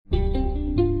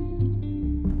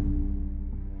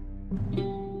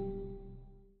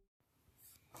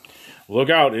Look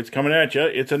out, it's coming at you.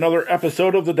 It's another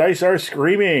episode of The Dice Are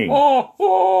Screaming.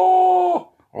 Oh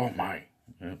my.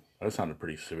 Yeah, that sounded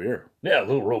pretty severe. Yeah, a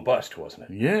little robust, wasn't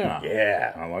it?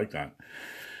 Yeah. I like that.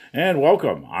 And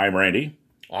welcome. I'm Randy.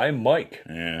 I'm Mike.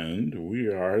 And we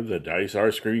are the Dice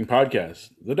Are Screaming podcast.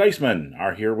 The Dice Men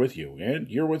are here with you, and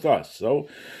you're with us. So,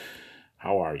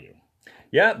 how are you?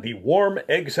 Yeah, the warm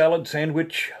egg salad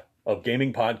sandwich of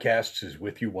gaming podcasts is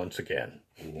with you once again.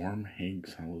 Warm egg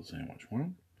salad sandwich.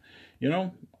 Well, you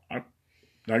know, I'm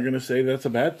not going to say that's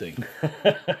a bad thing.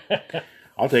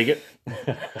 I'll take it.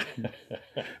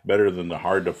 Better than the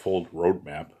hard-to-fold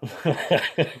roadmap.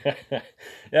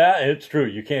 Yeah, it's true.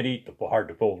 You can't eat the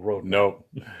hard-to-fold roadmap. Nope.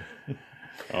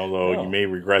 Although you may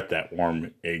regret that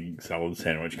warm egg salad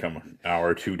sandwich come an hour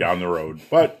or two down the road.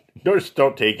 But just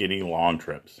don't take any long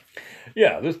trips.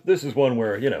 Yeah, this is one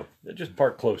where, just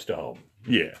park close to home.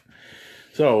 Yeah.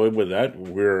 So with that,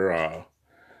 we're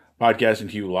podcasting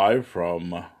to you live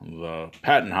from the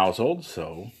Patton household.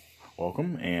 So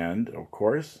welcome. And, of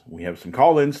course, we have some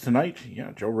call-ins tonight.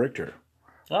 Yeah, Joe Richter.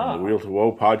 The Wheel to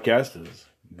Woe podcast is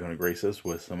going to grace us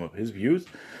with some of his views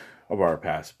of our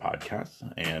past podcasts.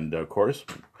 And, of course,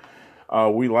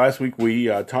 last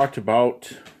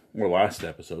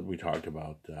episode, we talked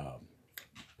about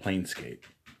Planescape.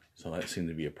 So that seemed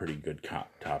to be a pretty good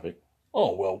topic.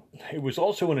 Oh, well, it was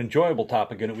also an enjoyable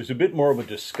topic, and it was a bit more of a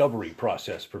discovery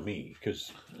process for me,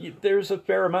 because there's a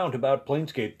fair amount about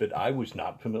Planescape that I was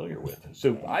not familiar with.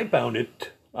 So I found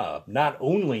it not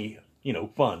only,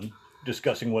 fun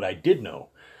discussing what I did know,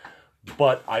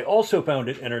 but I also found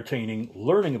it entertaining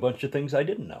learning a bunch of things I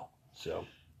didn't know. So,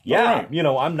 yeah, right.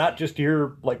 I'm not just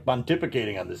here,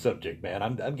 pontificating on the subject, man.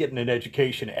 I'm getting an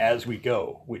education as we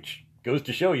go, which goes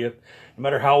to show you, no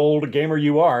matter how old a gamer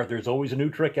you are, there's always a new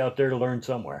trick out there to learn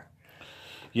somewhere.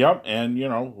 Yep, and,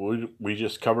 we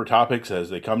just cover topics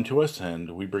as they come to us,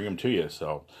 and we bring them to you.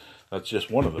 So that's just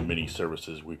one of the many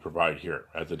services we provide here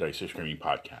at the Dice Are Screaming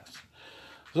podcast.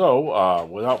 So,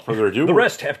 without further ado... The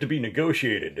rest have to be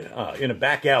negotiated in a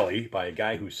back alley by a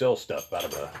guy who sells stuff out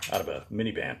of a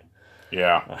minivan.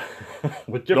 Yeah.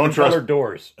 With different colored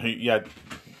doors. Yeah.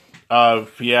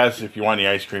 If he asks if you want any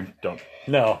ice cream, don't...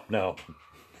 No.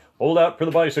 Hold out for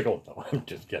the bicycle. No, I'm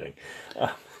just kidding.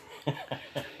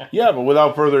 Yeah, but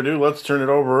without further ado, let's turn it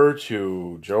over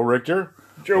to Joe Richter.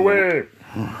 Joey!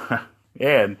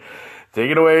 And take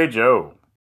it away, Joe.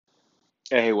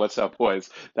 Hey, what's up,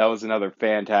 boys? That was another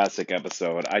fantastic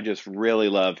episode. I just really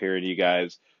love hearing you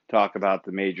guys talk about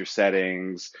the major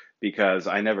settings because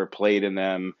I never played in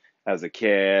them as a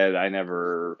kid. I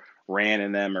never ran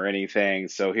in them or anything.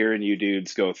 So hearing you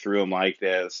dudes go through them like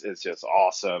this is just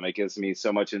awesome. It gives me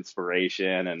so much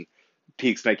inspiration and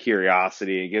piques my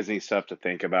curiosity. It gives me stuff to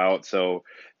think about. So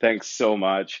thanks so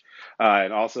much.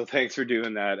 And also thanks for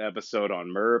doing that episode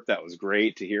on MERP. That was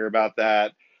great to hear about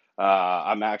that.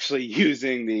 I'm actually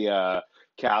using the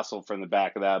castle from the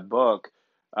back of that book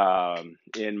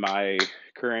in my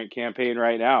current campaign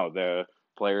right now. The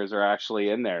players are actually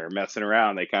in there messing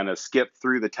around. They kind of skip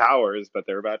through the towers, but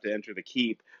they're about to enter the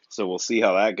keep. So we'll see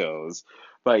how that goes.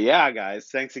 But yeah, guys,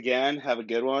 thanks again. Have a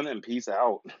good one and peace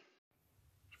out.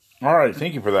 All right.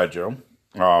 Thank you for that, Joe.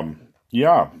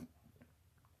 Yeah.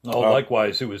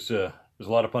 Likewise. It was a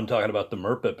lot of fun talking about the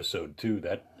MERP episode too.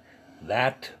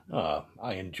 That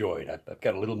I enjoyed. I've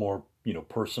got a little more,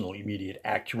 personal, immediate,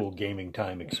 actual gaming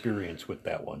time experience with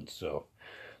that one. So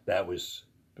that was,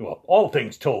 well, all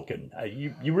things Tolkien.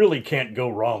 You really can't go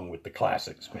wrong with the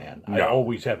classics, man. No. I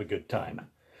always have a good time.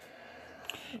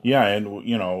 Yeah, and,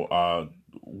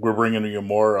 we're bringing you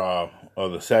more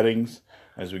of the settings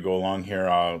as we go along here.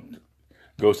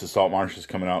 Ghost of Saltmarsh is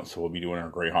coming out, so we'll be doing our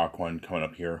Greyhawk one coming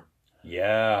up here.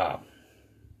 Yeah.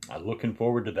 I'm looking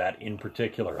forward to that in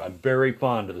particular. I'm very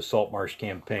fond of the Saltmarsh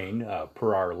campaign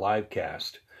per our live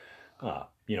cast.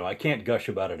 I can't gush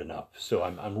about it enough. So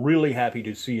I'm really happy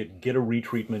to see it get a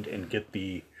retreatment and get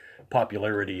the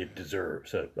popularity it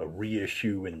deserves, a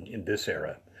reissue in this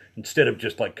era. Instead of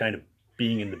just kind of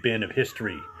being in the bin of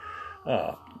history.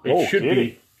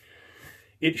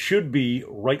 It should be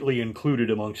rightly included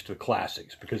amongst the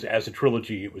classics, because as a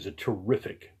trilogy, it was a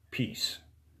terrific piece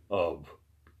of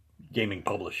gaming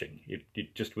publishing.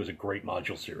 It just was a great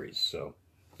module series. So,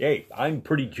 yay, I'm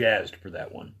pretty jazzed for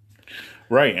that one.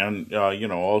 Right, and,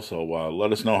 also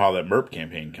let us know how that MERP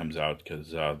campaign comes out,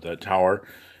 because that tower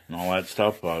and all that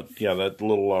stuff, that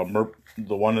little MERP,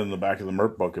 the one in the back of the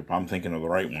MERP book, if I'm thinking of the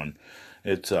right one,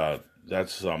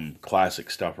 that's some classic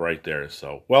stuff right there.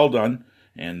 So, well done,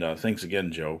 and thanks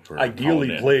again, Joe, for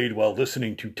ideally played while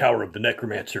listening to Tower of the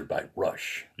Necromancer by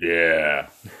Rush. Yeah.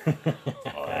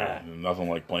 Nothing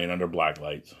like playing under black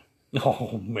lights.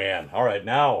 Oh, man. All right,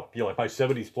 now I feel like my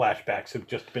 70s flashbacks have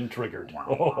just been triggered.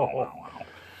 Wow.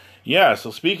 Yeah,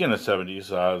 so speaking of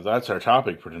 70s, that's our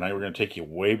topic for tonight. We're going to take you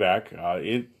way back.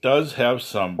 It does have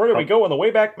some... Where do we go in the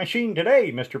Wayback Machine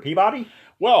today, Mr. Peabody?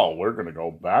 Well, we're going to go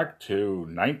back to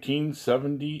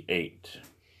 1978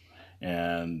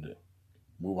 and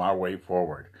move our way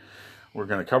forward. We're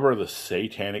going to cover the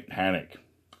Satanic Panic.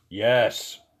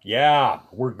 Yes. Yeah,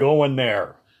 we're going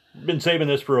there. Been saving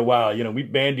this for a while. We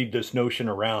bandied this notion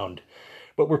around,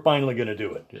 but we're finally going to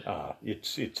do it.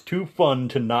 It's too fun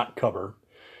to not cover,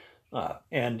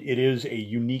 and it is a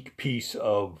unique piece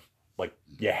of, like,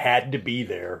 you had to be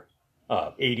there,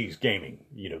 80s gaming.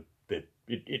 That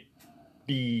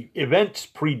the events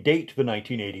predate the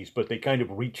 1980s, but they kind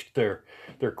of reached their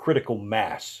critical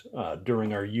mass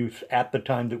during our youth at the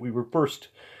time that we were first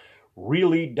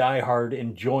really diehard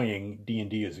enjoying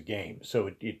D&D as a game. So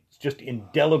it's just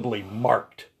indelibly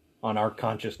marked on our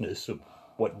consciousness of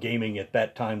what gaming at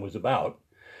that time was about.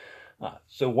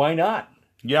 So why not?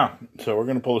 Yeah, so we're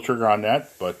going to pull the trigger on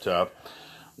that, but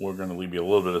we're going to leave you a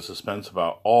little bit of suspense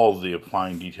about all the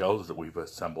fine details that we've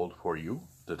assembled for you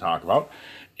to talk about.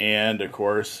 And, of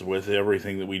course, with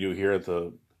everything that we do here at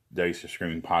the Dice Are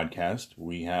Screaming podcast,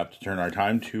 we have to turn our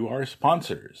time to our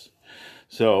sponsors.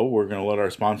 So we're going to let our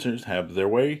sponsors have their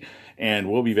way, and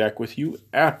we'll be back with you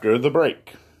after the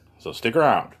break. So stick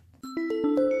around.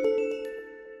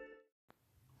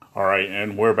 All right,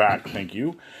 and we're back. Thank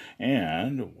you.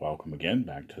 And welcome again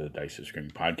back to the Dice Are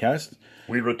Screaming podcast.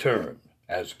 We return,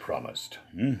 as promised.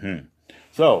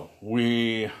 So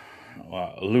we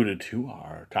alluded to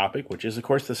our topic, which is, of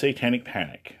course, the Satanic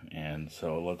Panic. And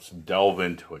so let's delve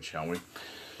into it, shall we?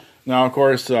 Now, of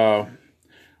course,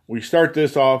 we start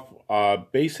this off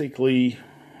basically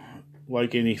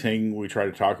like anything. We try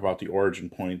to talk about the origin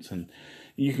points, and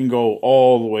you can go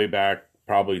all the way back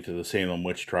probably to the Salem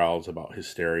witch trials about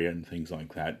hysteria and things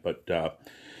like that. But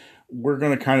we're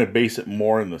going to kind of base it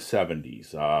more in the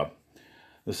 70s.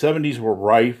 The 70s were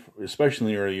rife, especially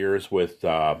in the early years, with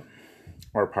our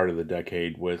part of the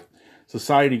decade, with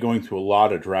society going through a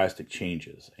lot of drastic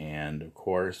changes. And, of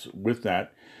course, with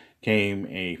that came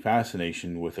a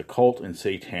fascination with occult and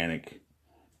satanic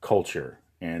culture,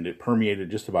 and it permeated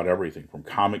just about everything from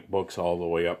comic books all the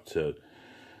way up to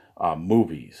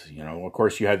movies. Of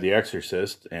course, you had The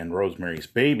Exorcist and Rosemary's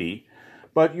Baby,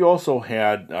 but you also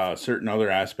had certain other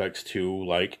aspects too,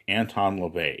 like Anton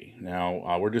LaVey.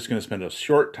 Now, we're just going to spend a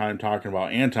short time talking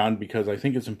about Anton because I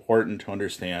think it's important to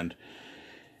understand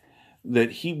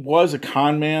that he was a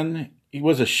con man, he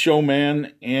was a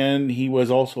showman, and he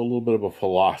was also a little bit of a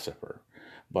philosopher.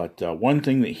 But one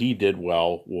thing that he did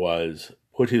well was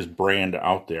put his brand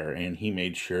out there, and he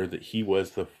made sure that he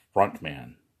was the front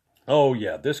man. Oh,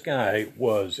 yeah, this guy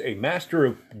was a master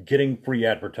of getting free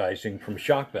advertising from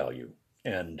shock value.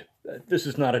 And this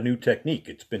is not a new technique.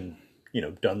 It's been,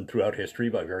 done throughout history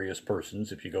by various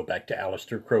persons. If you go back to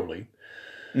Aleister Crowley,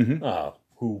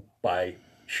 who by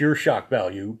sheer shock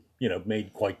value,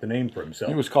 made quite the name for himself.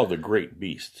 He was called the Great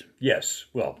Beast. Yes,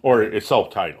 well. Or it's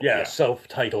self-titled. Yeah,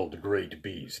 self-titled Great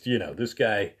Beast. This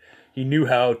guy, he knew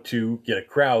how to get a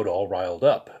crowd all riled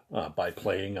up by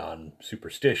playing on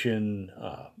superstition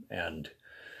and,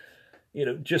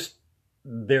 just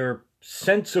their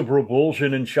sense of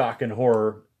revulsion and shock and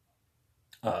horror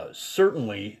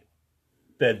certainly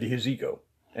fed his ego.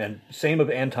 And same of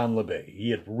Anton LaVey.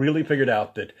 He had really figured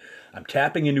out that I'm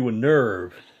tapping into a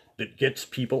nerve that gets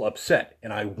people upset,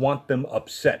 and I want them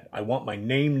upset. I want my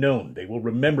name known. They will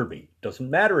remember me. Doesn't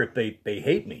matter if they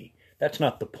hate me. That's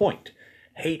not the point.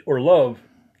 Hate or love,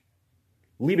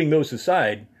 leaving those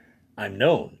aside, I'm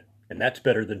known, and that's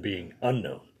better than being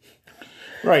unknown.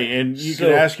 Right, and you can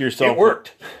ask yourself... It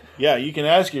worked. Yeah, you can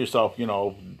ask yourself,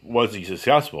 was he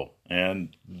successful?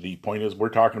 And the point is, we're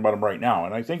talking about him right now.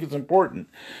 And I think it's important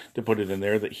to put it in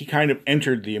there that he kind of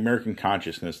entered the American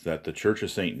consciousness that the Church of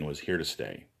Satan was here to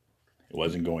stay. It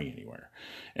wasn't going anywhere.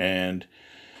 And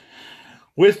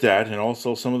with that, and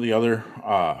also some of the other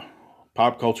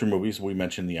pop culture movies, we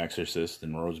mentioned The Exorcist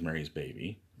and Rosemary's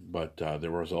Baby. But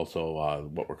there was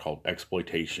also what were called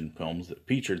exploitation films that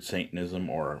featured Satanism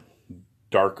or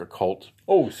dark occult.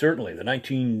 Oh, certainly. The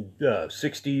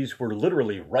 1960s were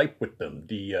literally ripe with them.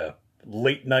 The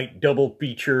late night double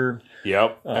feature.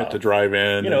 Yep, at the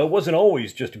drive-in. It wasn't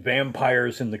always just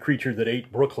vampires and the creature that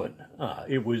ate Brooklyn.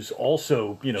 It was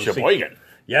also, Sheboygan.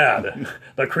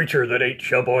 The creature that ate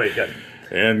Sheboygan.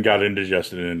 And got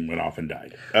indigested and went off and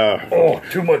died.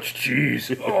 Too much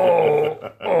cheese. All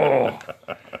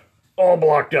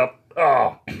blocked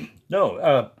up.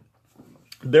 No,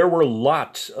 there were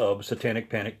lots of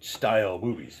Satanic Panic style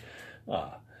movies.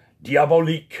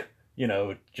 Diabolique,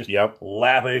 just Yep.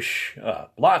 lavish,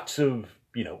 lots of,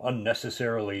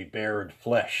 unnecessarily bared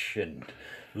flesh and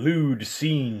lewd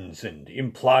scenes and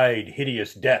implied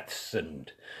hideous deaths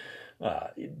and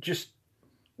just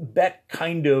that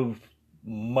kind of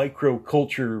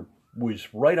microculture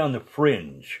was right on the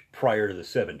fringe prior to the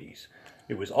 70s.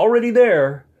 It was already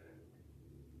there,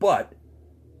 but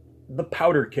the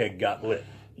powder keg got lit.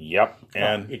 Yep.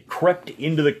 And it crept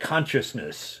into the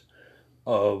consciousness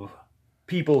of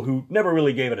people who never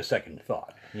really gave it a second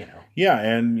thought, Yeah,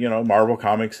 and, Marvel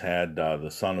Comics had the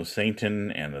Son of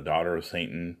Satan and the Daughter of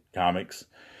Satan comics.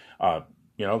 The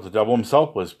devil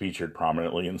himself was featured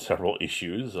prominently in several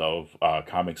issues of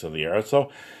comics of the era.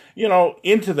 So,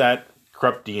 into that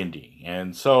crept D&D.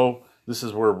 And so this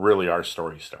is where really our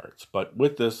story starts. But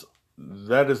with this,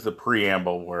 that is the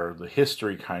preamble where the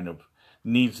history kind of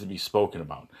needs to be spoken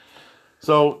about.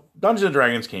 So Dungeons &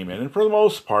 Dragons came in, and for the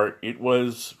most part, it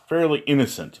was fairly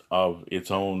innocent of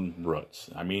its own roots.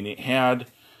 I mean, it had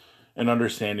an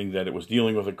understanding that it was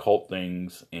dealing with occult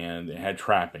things, and it had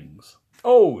trappings.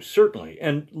 Oh, certainly.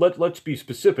 And let's be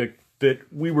specific that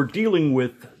we were dealing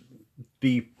with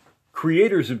the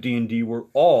creators of D&D were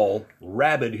all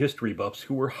rabid history buffs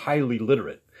who were highly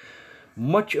literate.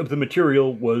 Much of the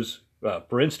material was,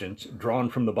 for instance, drawn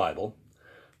from the Bible.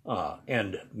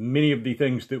 And many of the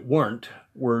things that weren't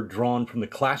were drawn from the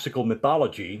classical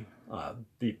mythology.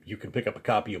 You can pick up a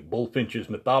copy of Bullfinch's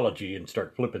Mythology and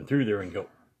start flipping through there and go,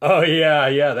 oh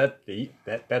yeah,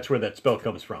 that's where that spell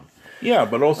comes from. Yeah,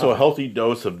 but also a healthy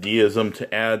dose of deism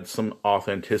to add some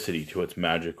authenticity to its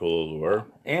magical allure.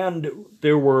 And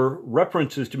there were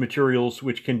references to materials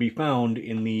which can be found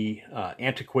in the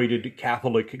antiquated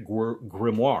Catholic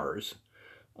grimoires,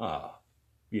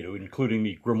 including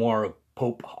the Grimoire of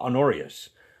Pope Honorius,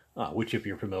 which, if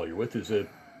you're familiar with, is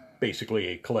basically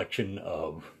a collection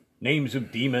of names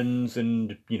of demons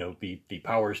and the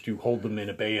powers to hold them in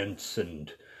abeyance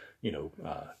and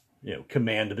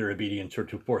command their obedience or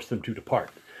to force them to depart.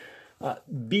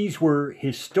 These were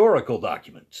historical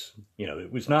documents.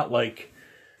 It was not like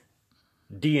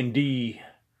D&D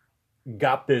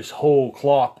got this whole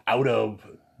cloth out of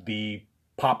the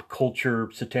pop culture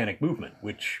satanic movement,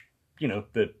 which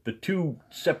the two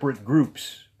separate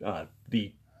groups,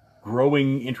 the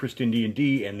growing interest in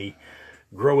D&D and the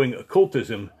growing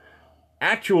occultism,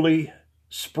 actually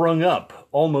sprung up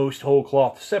almost whole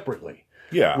cloth separately.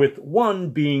 Yeah. With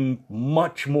one being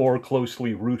much more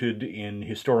closely rooted in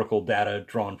historical data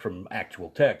drawn from actual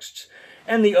texts,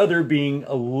 and the other being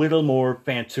a little more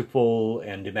fanciful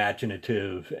and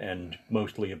imaginative and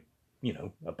mostly,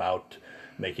 about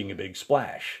making a big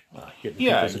splash, getting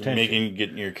people's attention.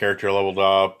 Getting your character leveled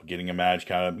up, getting a magic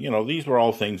kind of, these were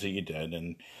all things that you did.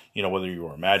 And, whether you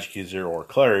were a magic user or a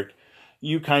cleric,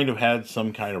 you kind of had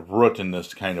some kind of root in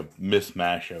this kind of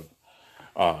mismatch of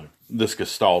this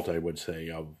gestalt, I would say,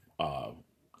 of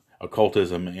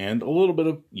occultism and a little bit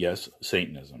of, yes,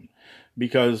 Satanism.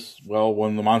 Because, well,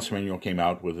 when the Monster Manual came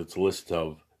out with its list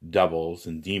of devils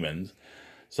and demons,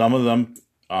 some of them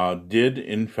did,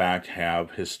 in fact,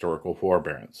 have historical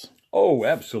forbearance. Oh,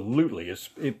 absolutely.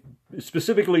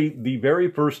 Specifically, the very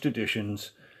first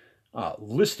editions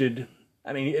listed,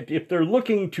 I mean, if they're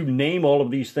looking to name all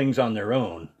of these things on their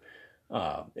own,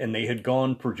 and they had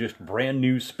gone for just brand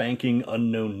new spanking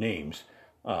unknown names,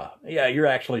 you're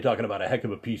actually talking about a heck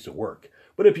of a piece of work.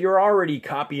 But if you're already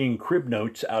copying crib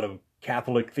notes out of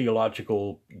Catholic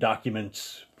theological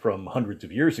documents from hundreds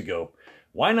of years ago,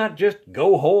 why not just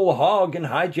go whole hog and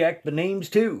hijack the names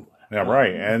too? Yeah,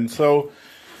 right. And so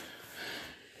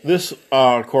this,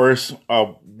 of course,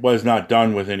 was not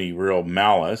done with any real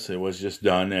malice. It was just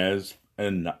done as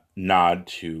a nod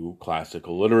to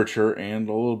classical literature and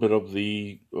a little bit of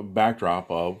the backdrop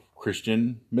of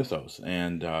Christian mythos.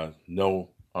 And a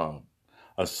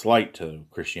slight to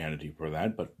Christianity for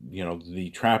that, but, the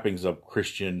trappings of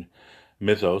Christian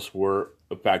mythos were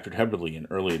factored heavily in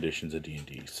early editions of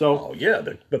D&D. So,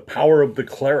 the power of the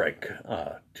cleric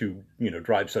to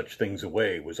drive such things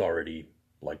away was already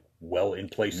well in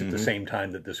place at the same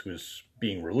time that this was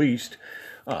being released.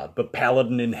 But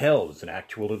Paladin in Hell is an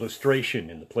actual illustration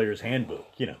in the player's handbook.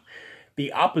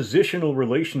 The oppositional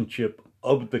relationship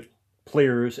of the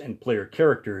players and player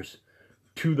characters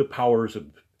to the powers of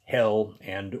Hell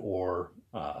and or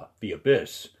the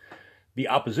Abyss. The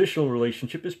oppositional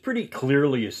relationship is pretty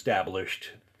clearly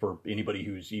established for anybody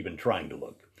who's even trying to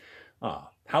look.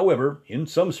 However, in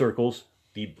some circles,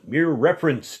 the mere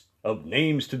reference of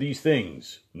names to these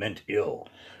things meant ill.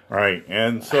 Right,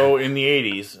 and so in the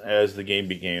 80s, as the game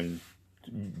began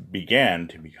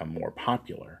to become more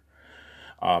popular,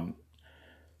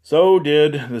 so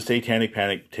did the Satanic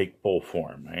Panic take full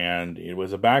form, and it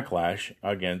was a backlash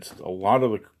against a lot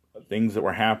of the things that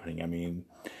were happening. I mean,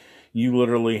 you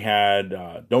literally had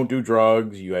don't do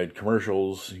drugs. You had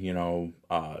commercials,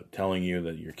 telling you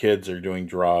that your kids are doing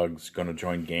drugs, going to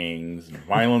join gangs, and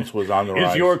violence was on the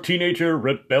rise. Is your teenager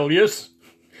rebellious?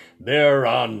 They're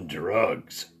on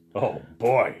drugs. Oh,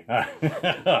 boy.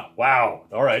 Wow.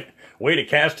 All right. Way to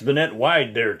cast the net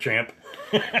wide there, champ.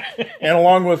 And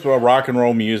along with rock and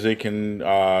roll music and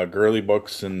girly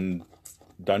books and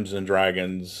Dungeons and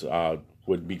Dragons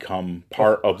would become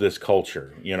part of this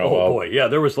culture, boy. Yeah,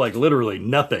 there was like literally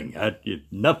nothing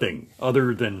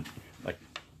other than like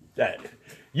that.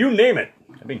 You name it.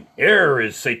 I mean, air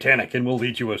is satanic and will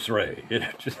lead you astray.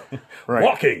 Just right.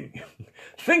 Walking,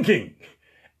 thinking.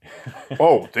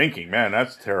 Oh, thinking, man,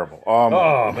 that's terrible.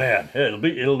 Oh man,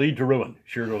 it'll lead to ruin.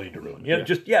 Sure to lead to ruin.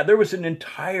 There was an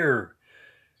entire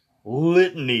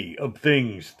litany of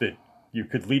things that you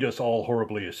could lead us all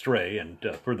horribly astray. And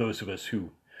for those of us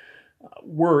who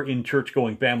were in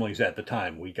church-going families at the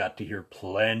time, we got to hear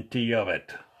plenty of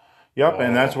it. Yep,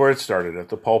 and that's where it started, at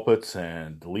the pulpits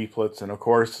and the leaflets, and of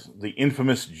course the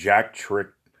infamous Jack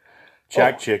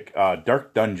Chick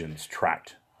Dark Dungeons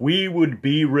tract. We would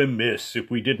be remiss if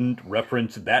we didn't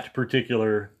reference that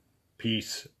particular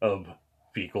piece of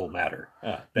fecal matter.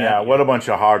 What a bunch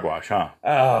of hogwash, huh?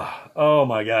 Oh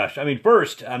my gosh. I mean,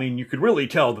 first, you could really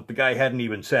tell that the guy hadn't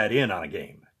even sat in on a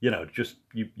game.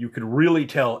 You could really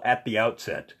tell at the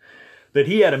outset that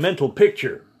he had a mental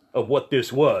picture of what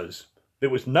this was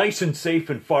that was nice and safe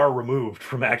and far removed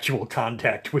from actual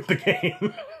contact with the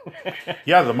game.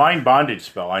 Yeah, the mind bondage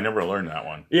spell. I never learned that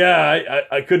one. Yeah,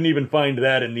 I couldn't even find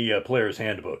that in the player's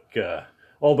handbook.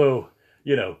 Although,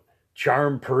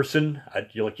 charm person,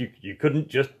 you couldn't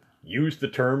just use the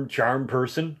term charm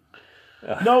person.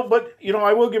 No, but,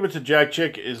 I will give it to Jack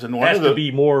Chick is in one has of the... to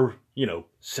be more,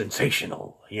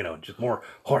 sensational, just more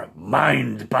horror,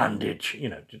 mind bondage,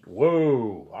 just,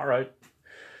 whoa, all right.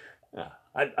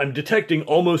 I'm detecting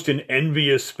almost an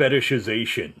envious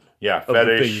fetishization of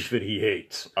the things that he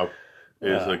hates.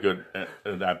 Is a good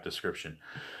apt description.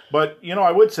 But,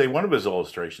 I would say one of his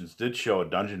illustrations did show a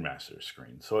Dungeon Master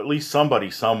screen. So at least somebody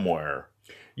somewhere...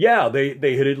 Yeah,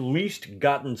 they had at least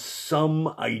gotten some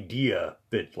idea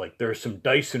that, there's some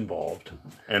dice involved.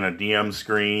 And a DM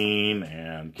screen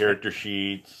and character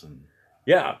sheets. And...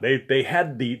 Yeah, they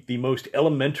had the most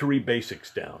elementary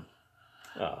basics down.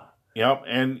 Yep,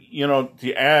 and,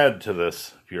 to add to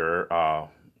this, if you're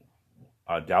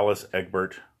Dallas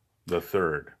Egbert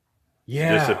III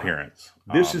disappearance.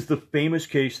 This is the famous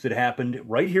case that happened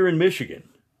right here in Michigan.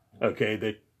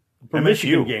 Okay, for MSU.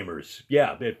 Michigan gamers.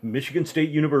 Yeah, at Michigan State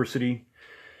University,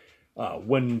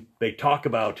 when they talk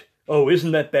about,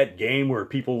 isn't that game where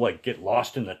people get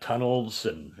lost in the tunnels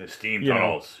and the steam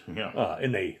tunnels,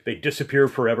 and they disappear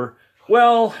forever.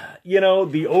 Well,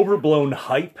 the overblown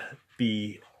hype,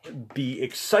 the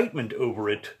excitement over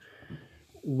it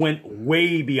went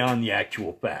way beyond the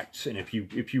actual facts. And if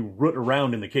you root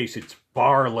around in the case, it's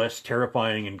far less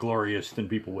terrifying and glorious than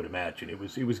people would imagine. It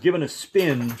was given a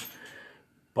spin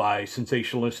by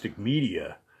sensationalistic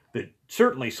media that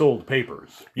certainly sold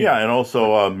papers. And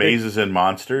also Mazes and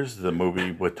Monsters, the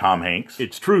movie with Tom Hanks.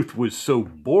 Its truth was so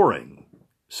boring,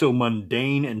 so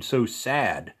mundane, and so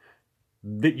sad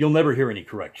that you'll never hear any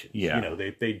corrections. Yeah.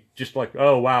 They just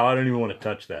oh, wow, I don't even want to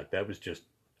touch that. That was just,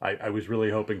 I was really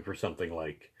hoping for something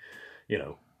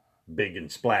big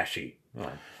and splashy.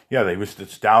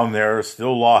 It's down there,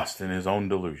 still lost in his own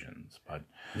delusions. But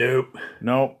nope.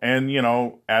 No, and,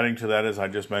 adding to that, as I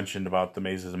just mentioned about the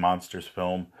Mazes and Monsters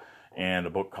film and a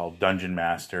book called Dungeon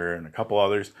Master and a couple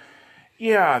others.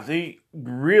 Yeah, they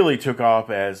really took off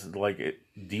as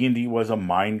D&D was a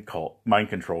mind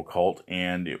control cult,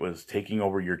 and it was taking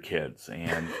over your kids.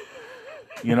 And,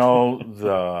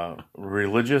 the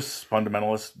religious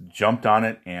fundamentalists jumped on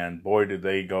it, and boy, did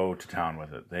they go to town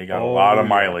with it. They got a lot of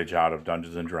mileage out of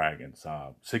Dungeons and Dragons.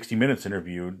 60 Minutes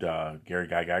interviewed Gary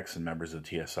Gygax and members of the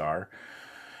TSR,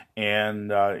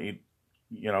 and it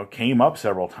came up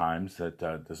several times that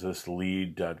does this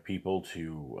lead people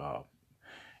to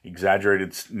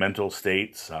exaggerated mental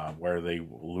states where they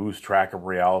lose track of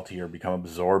reality or become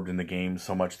absorbed in the game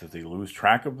so much that they lose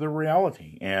track of their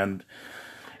reality. And,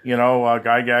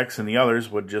 Gygax and the others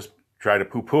would just try to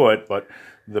poo-poo it, but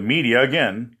the media,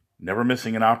 again, never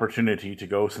missing an opportunity to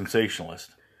go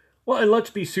sensationalist. Well, and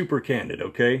let's be super candid,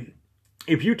 okay?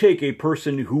 If you take a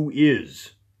person who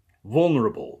is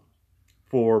vulnerable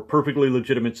for perfectly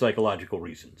legitimate psychological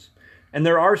reasons, and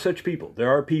there are such people.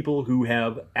 There are people who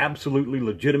have absolutely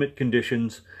legitimate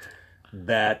conditions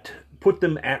that put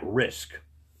them at risk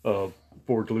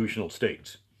for delusional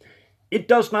states. it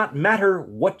does not matter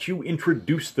what you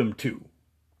introduce them to.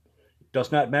 It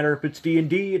does not matter if it's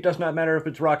D&D, it does not matter if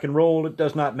it's rock and roll, it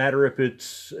does not matter if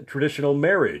it's traditional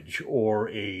marriage or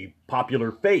a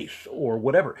popular faith or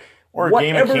whatever. Or a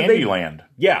game of Candyland.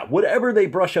 Yeah, whatever they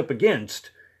brush up against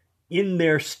in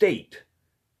their state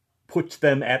puts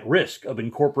them at risk of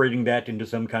incorporating that into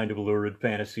some kind of lurid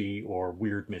fantasy or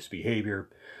weird misbehavior.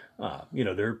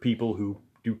 There are people who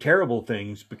do terrible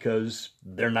things because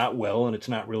they're not well and it's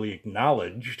not really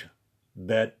acknowledged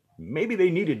that maybe they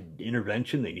needed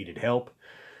intervention, they needed help.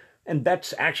 And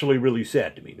that's actually really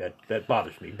sad to me. That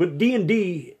bothers me. But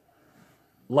D&D,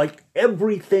 like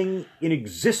everything in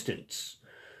existence,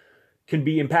 can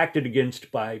be impacted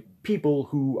against by people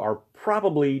who are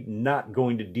probably not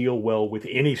going to deal well with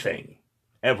anything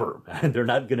ever. They're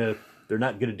not gonna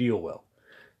deal well.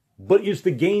 But is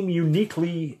the game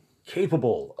uniquely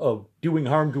capable of doing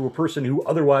harm to a person who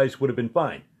otherwise would have been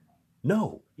fine?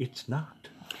 No, it's not.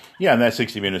 Yeah, and that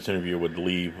 60 Minutes interview would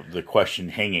leave the question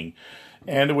hanging,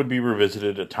 and it would be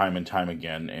revisited time and time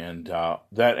again. And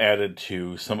that added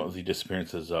to some of the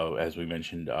disappearances of, as we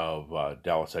mentioned, of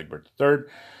Dallas Egbert III.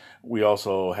 We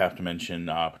also have to mention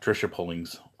Patricia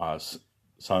Pulling's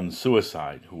son's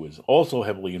suicide, who was also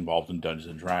heavily involved in Dungeons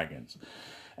and Dragons.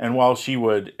 And while she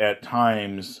would at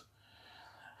times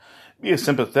be a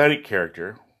sympathetic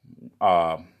character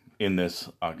in this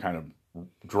kind of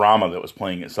drama that was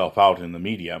playing itself out in the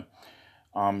media,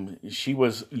 she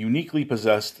was uniquely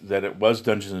possessed that it was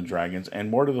Dungeons and Dragons, and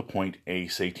more to the point, a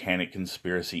satanic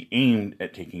conspiracy aimed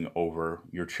at taking over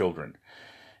your children.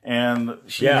 And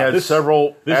she had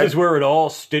several... This is where it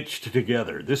all stitched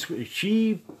together.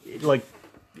 The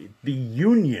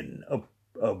union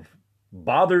of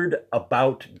bothered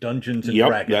about Dungeons and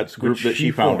Dragons. That group that she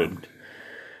founded.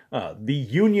 The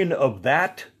union of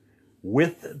that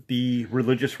with the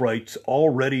religious rights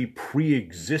already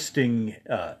pre-existing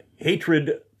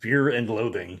hatred, fear, and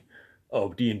loathing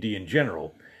of D&D in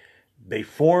general, they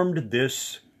formed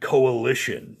this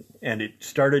coalition. And it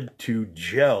started to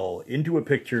gel into a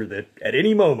picture that, at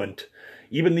any moment,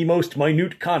 even the most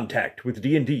minute contact with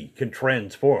D&D can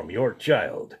transform your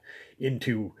child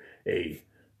into a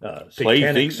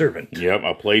satanic servant. Yep,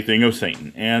 a plaything of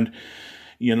Satan. And,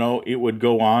 it would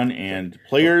go on, and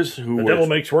players who The devil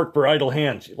makes work for idle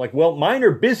hands. Like, well, mine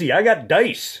are busy. I got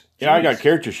dice. Jeez. Yeah, I got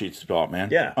character sheets to fill out, man.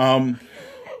 Yeah.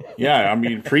 Yeah, I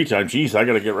mean, free time. Jeez, I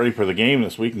got to get ready for the game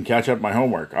this week and catch up my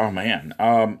homework. Oh, man.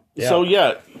 So,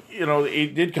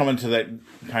 it did come into that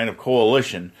kind of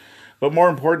coalition. But more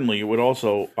importantly, it would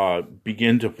also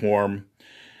begin to form,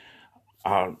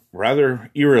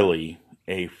 rather eerily,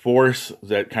 a force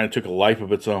that kind of took a life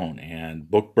of its own.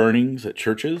 And book burnings at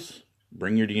churches.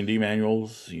 Bring your D&D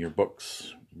manuals, your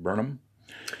books, burn them.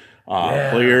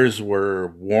 Players were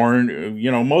warned.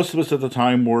 Most of us at the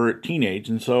time were teenage,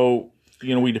 and so...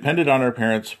 we depended on our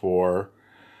parents for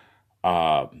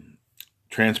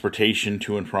transportation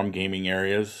to and from gaming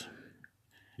areas.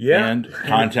 Yeah. And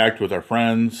contact with our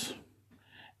friends.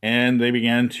 And they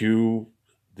began to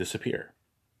disappear.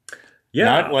 Yeah.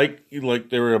 Not like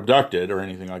they were abducted or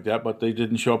anything like that, but they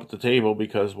didn't show up at the table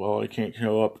because, I can't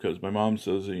show up because my mom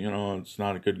says, it's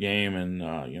not a good game and,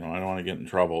 I don't want to get in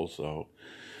trouble, so...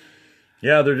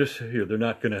 Yeah, they're just here. They're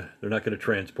not gonna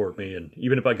transport me, and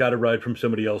even if I got a ride from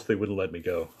somebody else, they wouldn't let me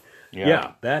go.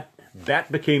 Yeah,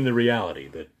 that became the reality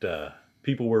that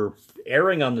people were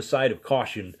erring on the side of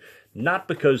caution, not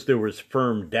because there was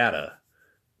firm data,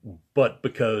 but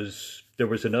because there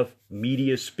was enough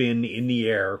media spin in the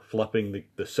air fluffing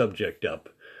the subject up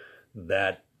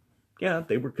that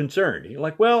they were concerned. You're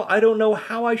like, well, I don't know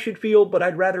how I should feel, but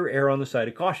I'd rather err on the side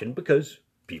of caution because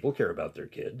people care about their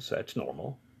kids. That's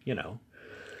normal,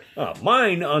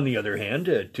 Mine, on the other hand,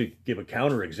 to give a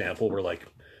counterexample, were like,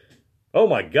 oh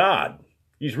my God,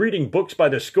 he's reading books by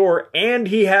the score and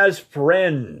he has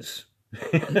friends.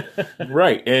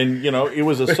 Right, and it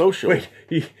was a social. Wait,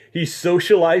 he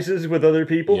socializes with other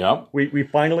people? Yep. We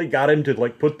finally got him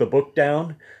to put the book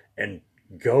down and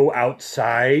go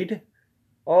outside?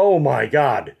 Oh my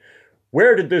God.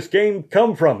 Where did this game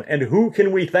come from and who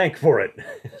can we thank for it?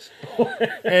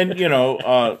 And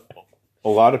a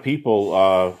lot of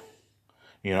people,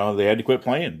 they had to quit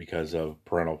playing because of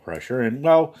parental pressure. And,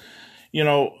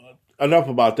 enough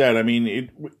about that. I mean,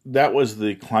 that was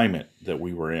the climate that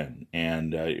we were in.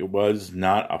 And it was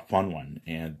not a fun one.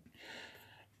 And,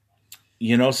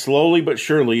 slowly but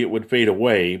surely it would fade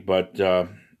away. But,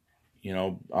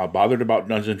 Bothered About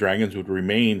Dungeons and Dragons would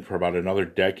remain for about another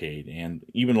decade. And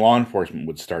even law enforcement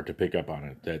would start to pick up on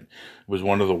it. That was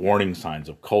one of the warning signs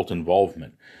of cult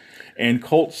involvement. And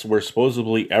cults were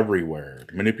supposedly everywhere,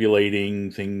 manipulating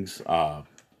things,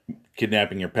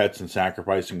 kidnapping your pets and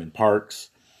sacrificing them in parks.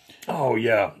 Oh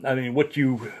yeah, I mean, what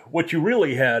you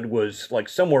really had was like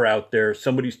somewhere out there,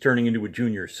 somebody's turning into a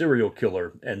junior serial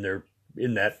killer, and they're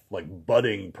in that like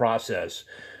budding process.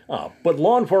 But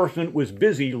law enforcement was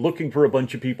busy looking for a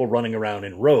bunch of people running around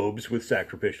in robes with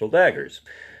sacrificial daggers.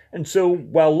 And so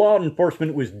while law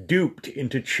enforcement was duped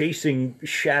into chasing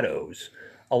shadows,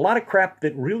 a lot of crap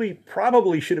that really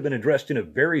probably should have been addressed in a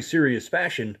very serious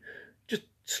fashion just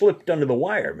slipped under the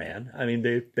wire, man. I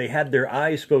mean, they had their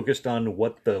eyes focused on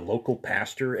what the local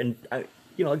pastor, and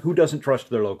like who doesn't trust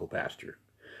their local pastor?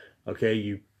 Okay,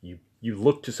 you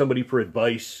look to somebody for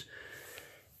advice,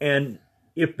 and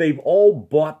if they've all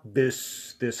bought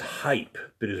this hype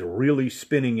that is really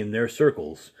spinning in their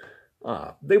circles,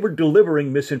 they were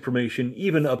delivering misinformation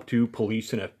even up to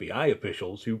police and FBI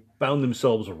officials who found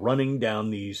themselves running down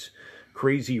these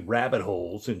crazy rabbit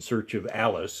holes in search of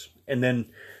Alice, and then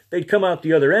they'd come out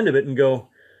the other end of it and go,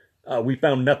 we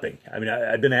found nothing. I mean,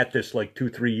 I've been at this like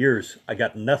 2-3 years. I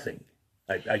got nothing.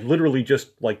 I literally just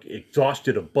like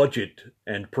exhausted a budget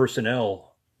and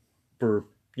personnel for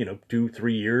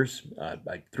 2-3 years.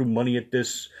 I threw money at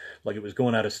this like it was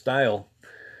going out of style,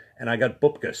 and I got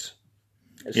bupkis.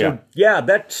 So yeah,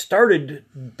 that started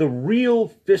the real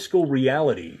fiscal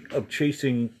reality of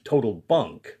chasing total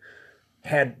bunk.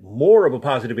 Had more of a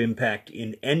positive impact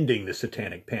in ending the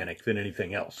satanic panic than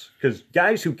anything else. Because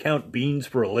guys who count beans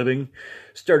for a living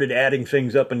started adding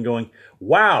things up and going,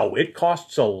 wow, it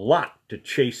costs a lot to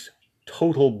chase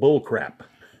total bullcrap.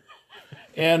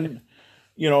 And,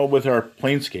 with our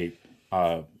Planescape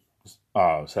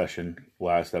session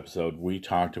last episode, we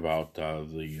talked about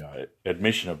the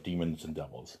admission of demons and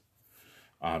devils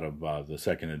out of the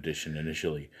second edition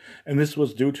initially. And this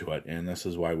was due to it, and this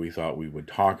is why we thought we would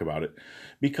talk about it,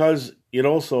 because it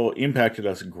also impacted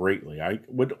us greatly. I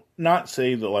would not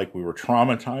say that like we were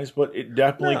traumatized, but it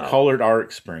definitely colored our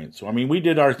experience. So, I mean, we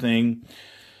did our thing.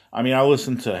 I mean, I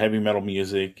listened to heavy metal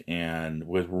music and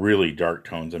with really dark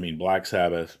tones. I mean, Black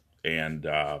Sabbath and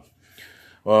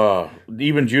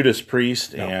even Judas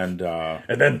Priest and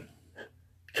then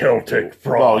Celtic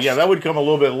Frost. Well, yeah, that would come a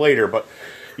little bit later, but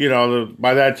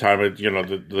by that time,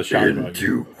 the shock.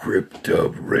 Into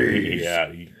Crypta Rays.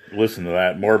 Yeah, you listen to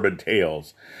that. Morbid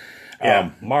Tales. Yeah,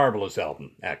 marvelous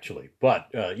album, actually.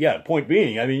 But, point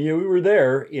being, I mean, we were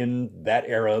there in that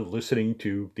era listening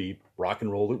to the rock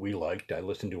and roll that we liked. I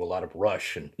listened to a lot of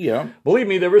Rush. And believe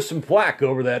me, there was some flack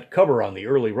over that cover on the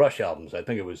early Rush albums. I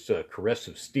think it was Caress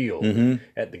of Steel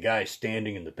at the guy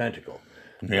standing in the pentacle.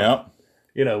 Yeah.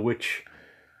 Which,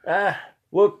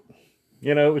 look,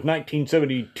 it was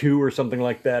 1972 or something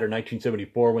like that, or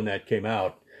 1974 when that came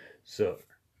out. So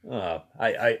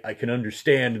I can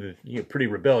understand that you're pretty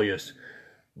rebellious.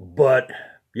 But,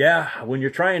 yeah, when you're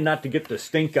trying not to get the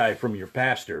stink eye from your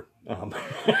pastor,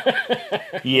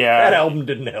 that album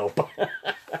didn't help.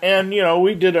 And,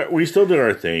 we still did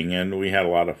our thing, and we had a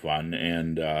lot of fun.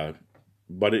 And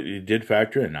but it did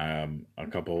factor in. A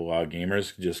couple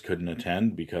gamers just couldn't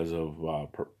attend because of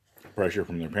pressure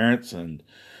from their parents and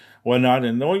whatnot.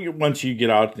 And once you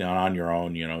get out on your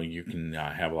own, you can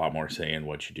have a lot more say in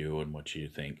what you do and what you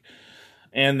think.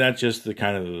 And that's just the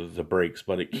kind of the breaks.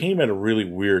 But it came at a really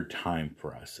weird time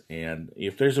for us. And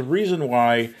if there's a reason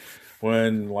why,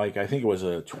 when I think it was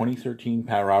 2013,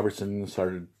 Pat Robertson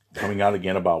started coming out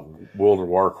again about World of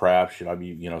Warcraft, should I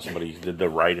be, somebody did the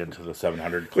right into the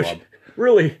 700 Club. Which,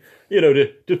 really,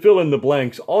 to fill in the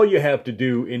blanks, all you have to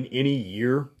do in any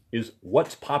year is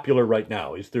what's popular right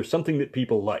now. Is there something that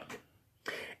people like?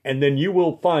 And then you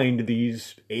will find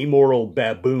these amoral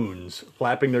baboons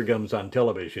flapping their gums on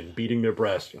television, beating their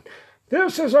breasts.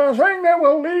 This is a thing that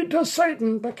will lead to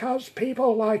Satan because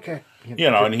people like it.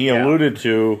 And he alluded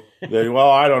to that,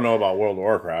 well, I don't know about World of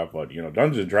Warcraft, but,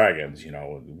 Dungeons and Dragons,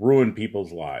 ruin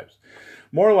people's lives.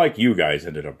 More like you guys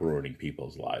ended up ruining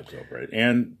people's lives over it.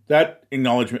 And that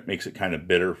acknowledgement makes it kind of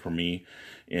bitter for me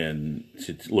and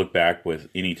to look back with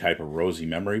any type of rosy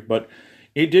memory. But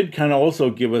it did kind of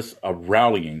also give us a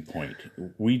rallying point.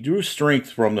 We drew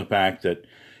strength from the fact that,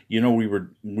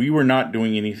 we were not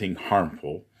doing anything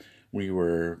harmful. We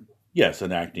were, yes,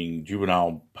 enacting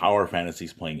juvenile power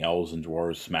fantasies, playing elves and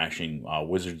dwarves, smashing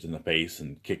wizards in the face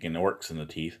and kicking orcs in the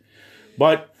teeth.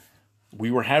 But we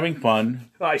were having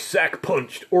fun. I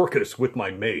sack-punched Orcus with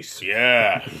my mace.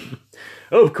 Yeah.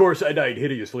 Of course, I died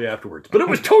hideously afterwards, but it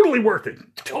was totally worth it.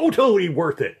 Totally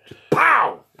worth it.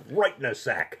 Pow! Right in the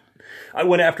sack. I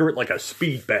went after it like a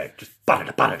speed bag. Just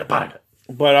ba-da-da-ba-da-da-ba-da-da.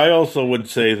 But I also would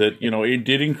say that, it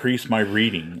did increase my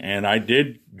reading, and I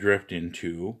did drift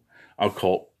into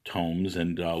occult tomes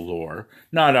and lore,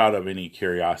 not out of any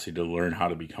curiosity to learn how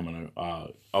to become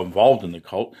involved in the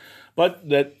cult, but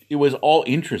that it was all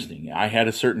interesting. I had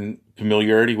a certain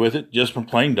familiarity with it just from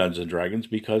playing Dungeons and Dragons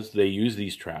because they use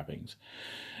these trappings.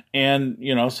 And,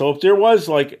 so if there was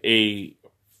like a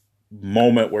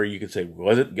moment where you could say,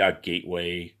 was it a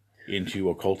gateway into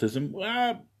occultism?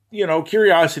 Well,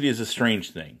 curiosity is a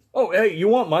strange thing. Oh, hey, you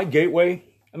want my gateway?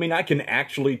 I mean, I can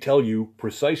actually tell you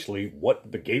precisely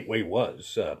what the gateway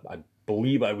was. I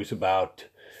believe I was about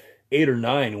 8 or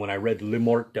 9 when I read Le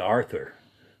Mort d'Arthur,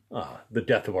 The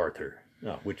Death of Arthur,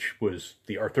 which was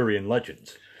the Arthurian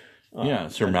legends.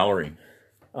 Sir Mallory.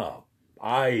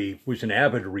 I was an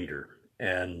avid reader,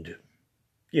 and,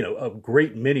 a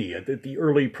great many, the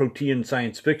early Protean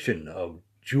science fiction of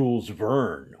Jules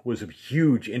Verne was of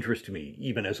huge interest to me,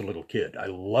 even as a little kid. I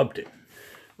loved it.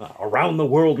 Around the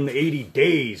World in 80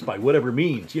 Days, by whatever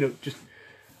means.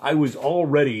 I was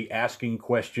already asking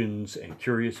questions and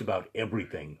curious about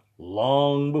everything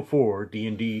long before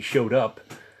D&D showed up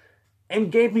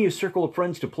and gave me a circle of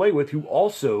friends to play with who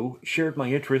also shared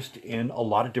my interest in a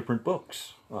lot of different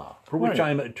books, for which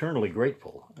I'm eternally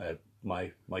grateful.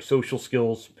 My social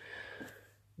skills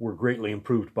were greatly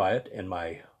improved by it, and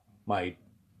my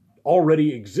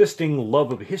already existing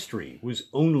love of history was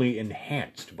only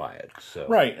enhanced by it. So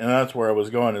right, and that's where I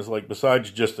was going, is like, besides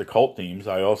just the cult themes,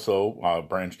 I also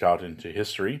branched out into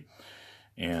history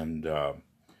and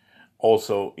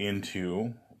also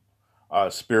into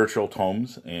spiritual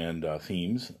tomes and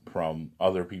themes from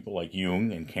other people like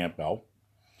Jung and Campbell,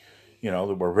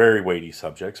 that were very weighty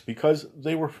subjects because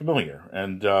they were familiar.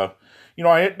 And,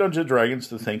 I had Dungeons & Dragons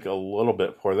to think a little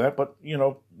bit for that, but,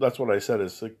 that's what I said,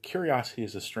 is curiosity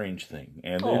is a strange thing.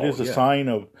 And it is a sign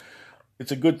of,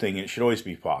 it's a good thing. It should always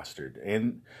be fostered.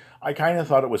 And I kind of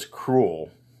thought it was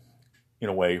cruel, in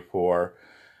a way, for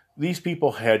these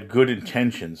people had good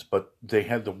intentions, but they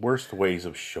had the worst ways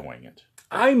of showing it.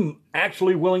 I'm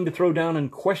actually willing to throw down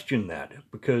and question that,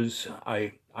 because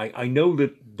I know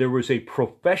that there was a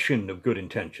profession of good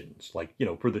intentions, like,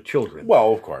 for the children.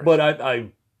 Well, of course. But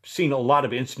I've seen a lot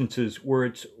of instances where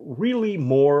it's really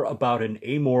more about an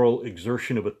amoral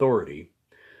exertion of authority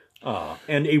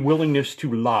and a willingness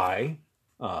to lie,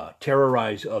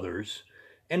 terrorize others,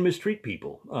 and mistreat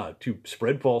people, to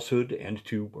spread falsehood and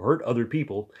to hurt other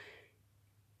people,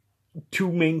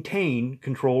 to maintain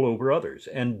control over others.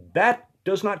 And that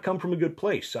does not come from a good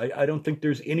place. I don't think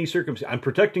there's any circumstance. I'm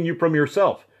protecting you from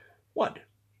yourself. What?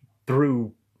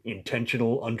 Through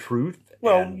intentional untruth?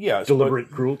 Well, yes,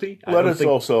 deliberate cruelty? I don't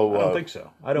think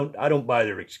so. I don't buy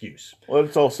their excuse.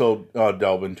 Let's also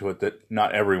delve into it that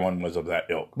not everyone was of that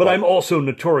ilk. But I'm also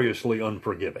notoriously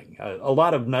unforgiving. A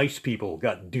lot of nice people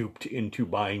got duped into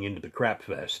buying into the crap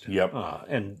fest. Yep.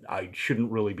 And I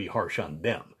shouldn't really be harsh on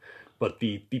them. But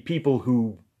the people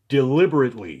who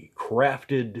deliberately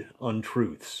crafted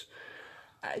untruths,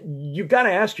 you've got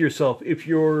to ask yourself if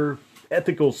your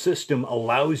ethical system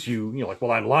allows you, like,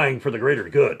 well, I'm lying for the greater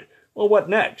good. Well, what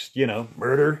next?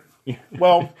 Murder?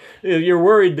 Well, you're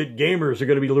worried that gamers are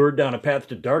going to be lured down a path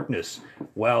to darkness.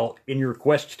 Well, in your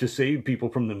quest to save people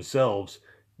from themselves,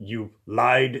 you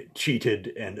lied,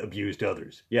 cheated, and abused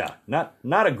others. Yeah, not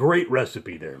a great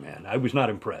recipe there, man. I was not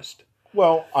impressed.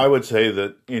 Well, I would say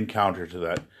that in counter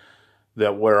to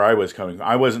that where I was coming from,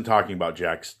 I wasn't talking about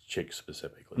Jack Chick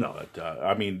specifically. No.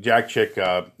 But, Jack Chick,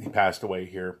 he passed away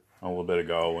here a little bit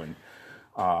ago, and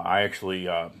I actually,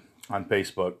 on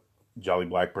Facebook, Jolly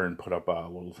Blackburn put up a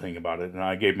little thing about it, and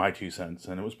I gave my 2 cents,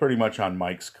 and it was pretty much on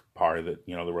Mike's part that,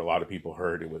 there were a lot of people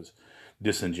heard it was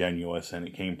disingenuous, and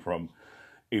it came from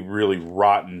a really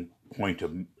rotten point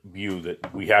of view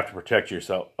that we have to protect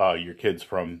your kids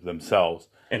from themselves.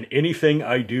 And anything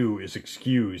I do is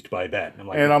excused by that. And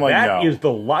I'm like, that no. is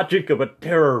the logic of a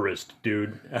terrorist,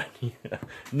 dude.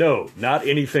 No, not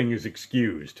anything is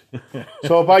excused.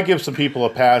 So if I give some people a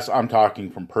pass, I'm talking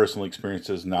from personal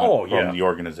experiences, not from the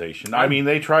organization. I mean,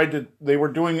 they were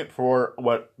doing it for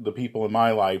what the people in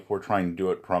my life were trying to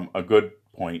do it from a good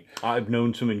point. I've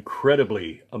known some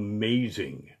incredibly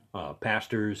amazing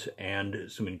pastors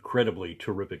and some incredibly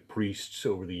terrific priests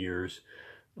over the years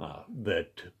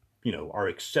that are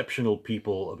exceptional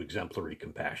people of exemplary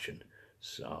compassion.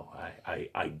 So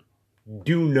I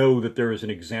do know that there is an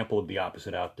example of the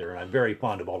opposite out there, and I'm very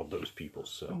fond of all of those people.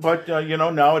 So, but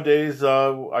nowadays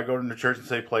I go to the church and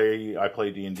say I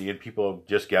play D&D, and people have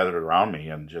just gathered around me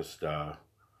and just. Can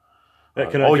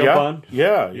I jump on?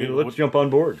 Yeah, let's jump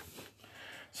on board.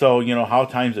 So how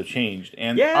times have changed,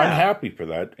 and I'm happy for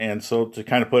that. And so to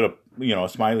kind of put a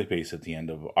smiley face at the end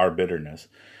of our bitterness,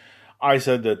 I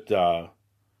said that.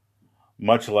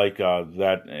 much like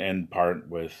that end part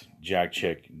with Jack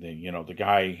Chick, the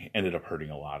guy ended up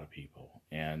hurting a lot of people.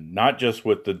 And not just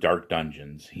with the Dark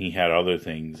Dungeons. He had other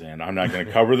things, and I'm not going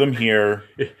to cover them here.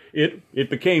 It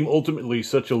became ultimately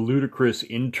such a ludicrous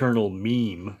internal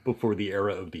meme before the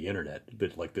era of the internet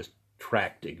that like this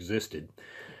tract existed,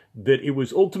 that it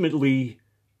was ultimately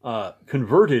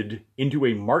converted into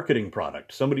a marketing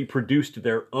product. Somebody produced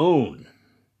their own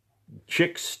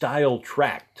Chick-style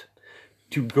tract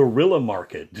to guerrilla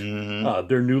market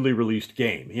their newly released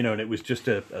game. And it was just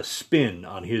a spin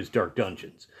on his Dark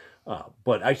Dungeons.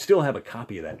 But I still have a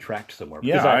copy of that tract somewhere.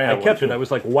 Because I kept it. I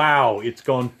was like, wow, it's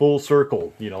gone full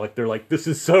circle. They're like, this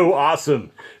is so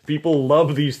awesome. People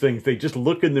love these things. They just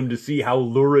look in them to see how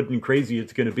lurid and crazy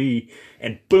it's going to be.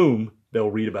 And boom,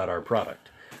 they'll read about our product.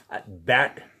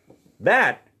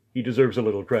 That he deserves a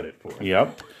little credit for.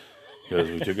 Yep, because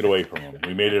we took it away from him.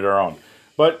 We made it our own.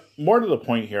 But more to the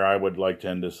point here, I would like to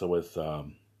end this with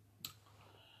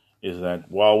is that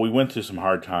while we went through some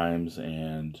hard times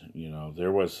and,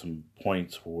 there was some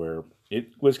points where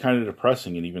it was kind of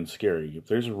depressing and even scary, if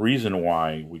there's a reason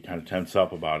why we kind of tense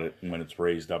up about it when it's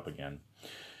raised up again.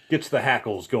 Gets the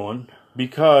hackles going.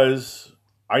 Because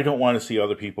I don't want to see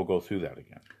other people go through that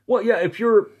again. Well, yeah, if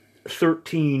you're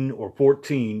 13 or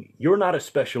 14, you're not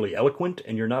especially eloquent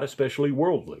and you're not especially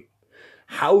worldly.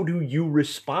 How do you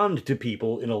respond to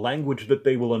people in a language that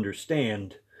they will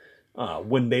understand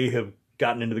when they have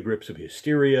gotten into the grips of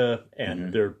hysteria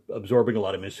and they're absorbing a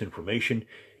lot of misinformation?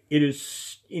 It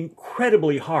is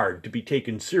incredibly hard to be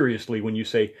taken seriously when you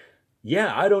say,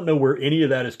 yeah, I don't know where any of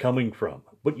that is coming from,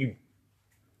 but you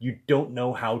don't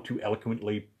know how to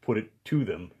eloquently put it to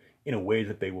them in a way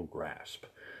that they will grasp.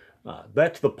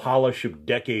 That's the polish of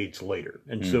decades later.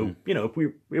 And so,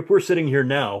 if we're sitting here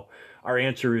now, our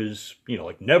answer is,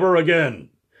 like, never again.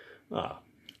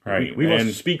 Right. We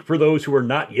must speak for those who are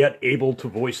not yet able to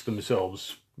voice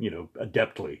themselves,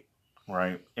 adeptly.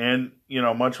 Right. And,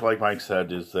 much like Mike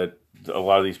said, is that a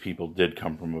lot of these people did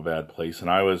come from a bad place.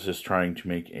 And I was just trying to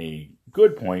make a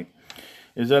good point,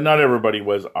 is that not everybody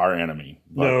was our enemy.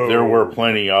 But there were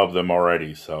plenty of them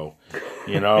already. So,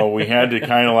 we had to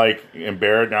kind of like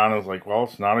bear it down. It was like, well,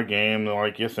 it's not a game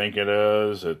like you think it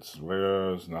is.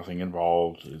 There's nothing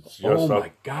involved. It's just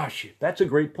my gosh, that's a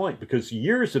great point, because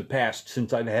years have passed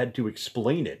since I've had to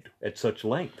explain it at such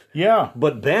length. Yeah.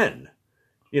 But then,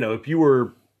 if you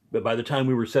were, by the time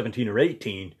we were 17 or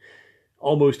 18,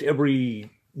 almost every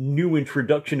new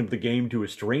introduction of the game to a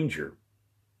stranger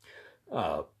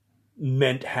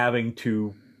meant having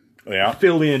to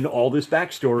fill in all this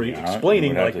backstory,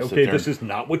 explaining like, okay, this is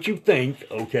not what you think.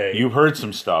 Okay, you've heard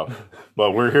some stuff,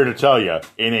 but we're here to tell you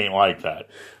it ain't like that.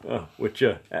 Which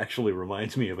actually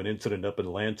reminds me of an incident up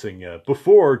in Lansing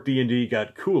before D&D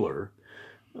got cooler.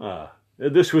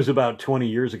 This was about 20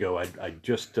 years ago. I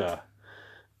just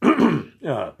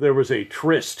there was a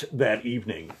tryst that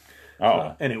evening,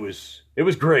 and it was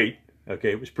great.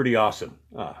 Okay, it was pretty awesome.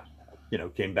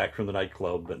 Came back from the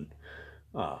nightclub and.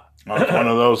 One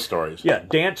of those stories. Yeah,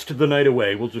 danced the night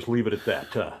away. We'll just leave it at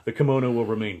that. The kimono will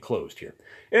remain closed here.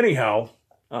 Anyhow,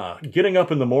 getting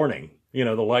up in the morning, the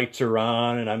lights are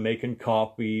on and I'm making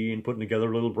coffee and putting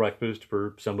together a little breakfast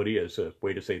for somebody as a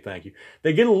way to say thank you.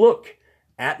 They get a look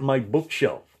at my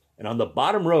bookshelf, and on the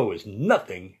bottom row is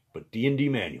nothing but D&D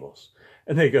manuals.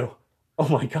 And they go, oh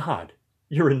my God,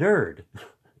 you're a nerd.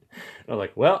 And I'm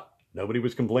like, well, nobody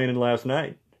was complaining last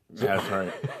night. That's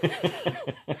right.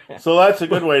 So that's a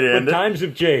good way to end it. Times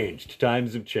have changed.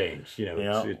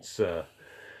 It's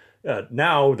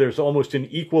now there's almost an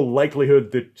equal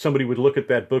likelihood that somebody would look at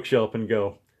that bookshelf and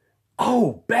go,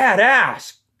 oh,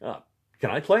 badass. Can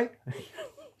I play?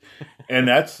 And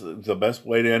that's the best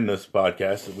way to end this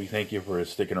podcast. We thank you for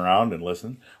sticking around and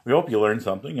listening. We hope you learned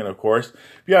something. And of course,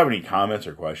 if you have any comments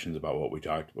or questions about what we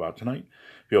talked about tonight,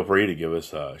 feel free to give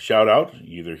us a shout out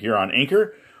either here on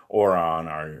Anchor or on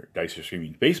our Dice Are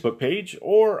Screaming Facebook page,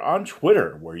 or on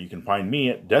Twitter, where you can find me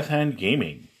at Death Hand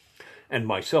Gaming. And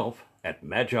myself at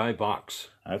Magi Vox.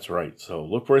 That's right. So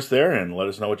look for us there and let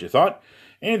us know what you thought.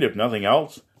 And if nothing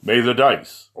else, may the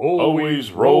dice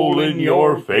always roll in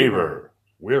your favor.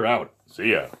 We're out.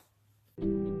 See ya.